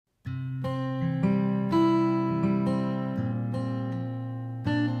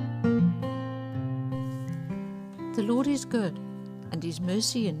The Lord is good, and His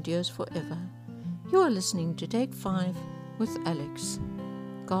mercy endures forever. You are listening to Take 5 with Alex.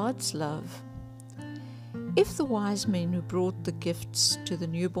 God's love. If the wise men who brought the gifts to the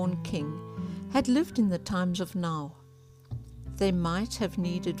newborn king had lived in the times of now, they might have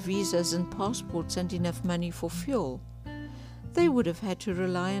needed visas and passports and enough money for fuel. They would have had to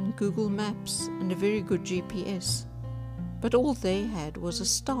rely on Google Maps and a very good GPS, but all they had was a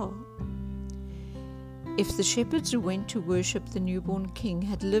star. If the shepherds who went to worship the newborn king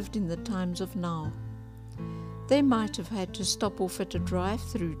had lived in the times of now, they might have had to stop off at a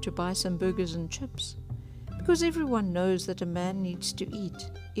drive-thru to buy some burgers and chips, because everyone knows that a man needs to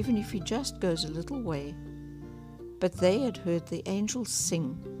eat, even if he just goes a little way. But they had heard the angels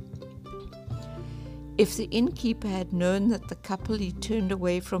sing. If the innkeeper had known that the couple he turned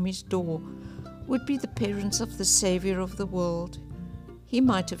away from his door would be the parents of the Savior of the world, he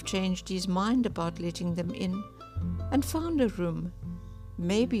might have changed his mind about letting them in and found a room,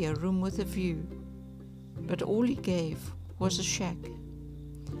 maybe a room with a view. But all he gave was a shack.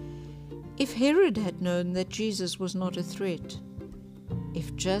 If Herod had known that Jesus was not a threat,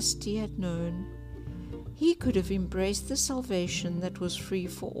 if just he had known, he could have embraced the salvation that was free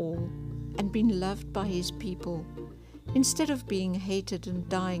for all and been loved by his people, instead of being hated and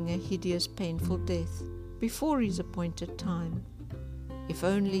dying a hideous, painful death before his appointed time. If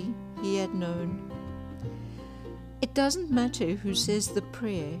only he had known. It doesn't matter who says the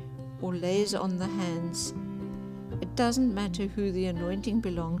prayer or lays on the hands. It doesn't matter who the anointing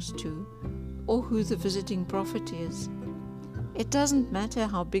belongs to or who the visiting prophet is. It doesn't matter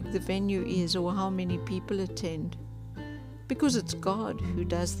how big the venue is or how many people attend, because it's God who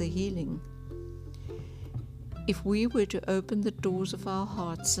does the healing. If we were to open the doors of our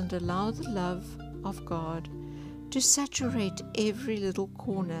hearts and allow the love of God to saturate every little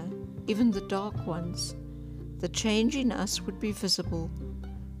corner, even the dark ones, the change in us would be visible,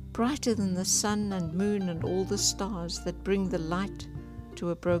 brighter than the sun and moon and all the stars that bring the light to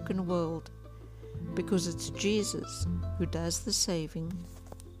a broken world, because it's Jesus who does the saving.